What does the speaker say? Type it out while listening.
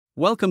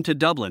Welcome to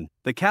Dublin,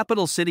 the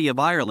capital city of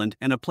Ireland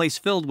and a place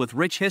filled with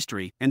rich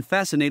history and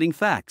fascinating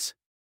facts.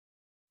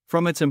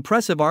 From its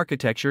impressive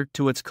architecture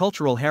to its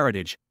cultural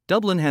heritage,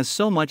 Dublin has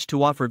so much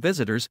to offer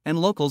visitors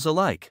and locals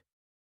alike.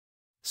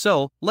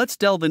 So, let's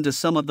delve into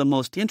some of the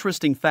most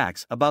interesting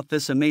facts about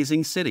this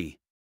amazing city.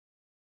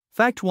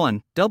 Fact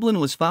 1: Dublin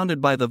was founded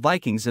by the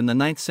Vikings in the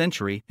 9th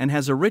century and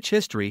has a rich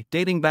history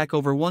dating back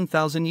over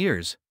 1,000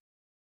 years.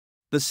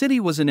 The city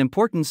was an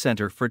important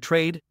center for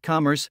trade,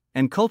 commerce,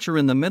 and culture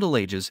in the Middle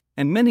Ages,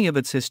 and many of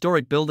its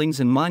historic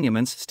buildings and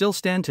monuments still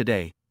stand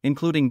today,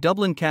 including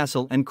Dublin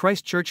Castle and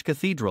Christ Church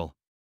Cathedral.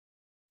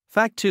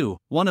 Fact 2: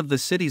 One of the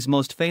city's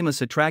most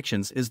famous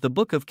attractions is the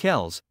Book of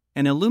Kells,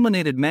 an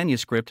illuminated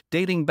manuscript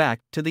dating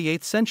back to the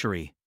 8th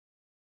century.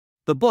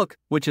 The book,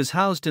 which is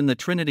housed in the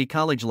Trinity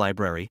College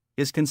Library,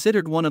 is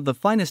considered one of the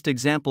finest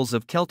examples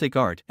of Celtic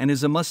art and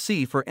is a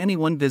must-see for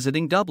anyone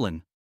visiting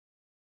Dublin.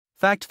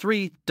 Fact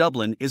 3: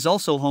 Dublin is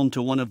also home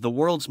to one of the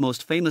world's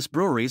most famous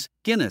breweries,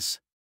 Guinness.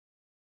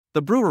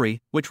 The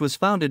brewery, which was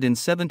founded in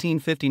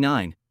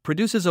 1759,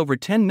 produces over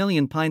 10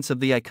 million pints of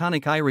the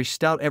iconic Irish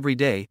stout every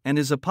day and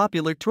is a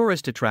popular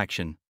tourist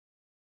attraction.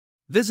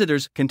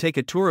 Visitors can take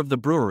a tour of the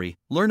brewery,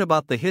 learn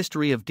about the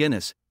history of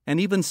Guinness, and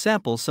even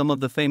sample some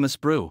of the famous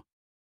brew.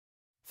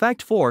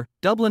 Fact 4: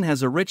 Dublin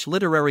has a rich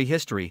literary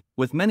history,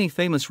 with many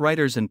famous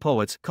writers and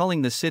poets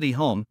calling the city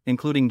home,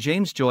 including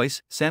James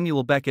Joyce,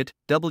 Samuel Beckett,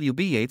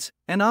 W.B. Yeats,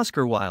 and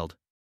Oscar Wilde.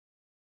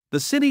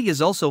 The city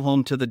is also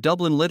home to the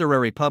Dublin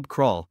Literary Pub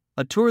Crawl,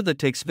 a tour that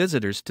takes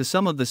visitors to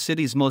some of the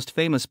city's most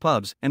famous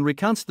pubs and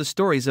recounts the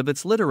stories of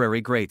its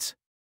literary greats.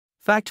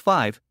 Fact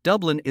 5: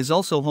 Dublin is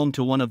also home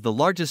to one of the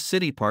largest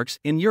city parks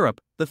in Europe,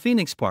 the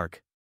Phoenix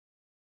Park.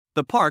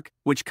 The park,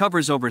 which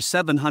covers over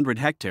 700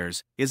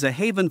 hectares, is a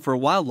haven for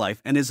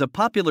wildlife and is a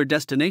popular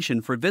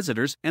destination for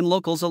visitors and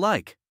locals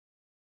alike.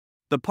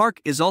 The park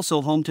is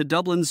also home to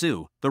Dublin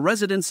Zoo, the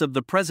residence of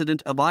the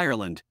President of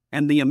Ireland,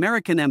 and the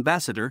American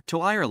ambassador to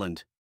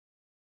Ireland.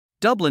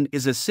 Dublin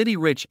is a city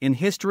rich in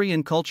history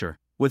and culture,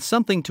 with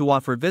something to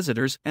offer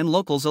visitors and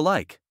locals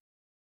alike.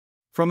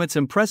 From its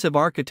impressive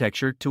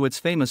architecture to its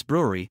famous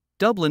brewery,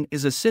 Dublin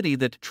is a city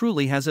that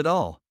truly has it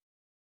all.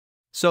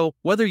 So,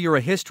 whether you're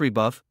a history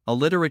buff, a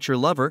literature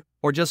lover,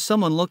 or just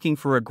someone looking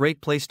for a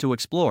great place to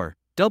explore,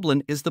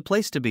 Dublin is the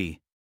place to be.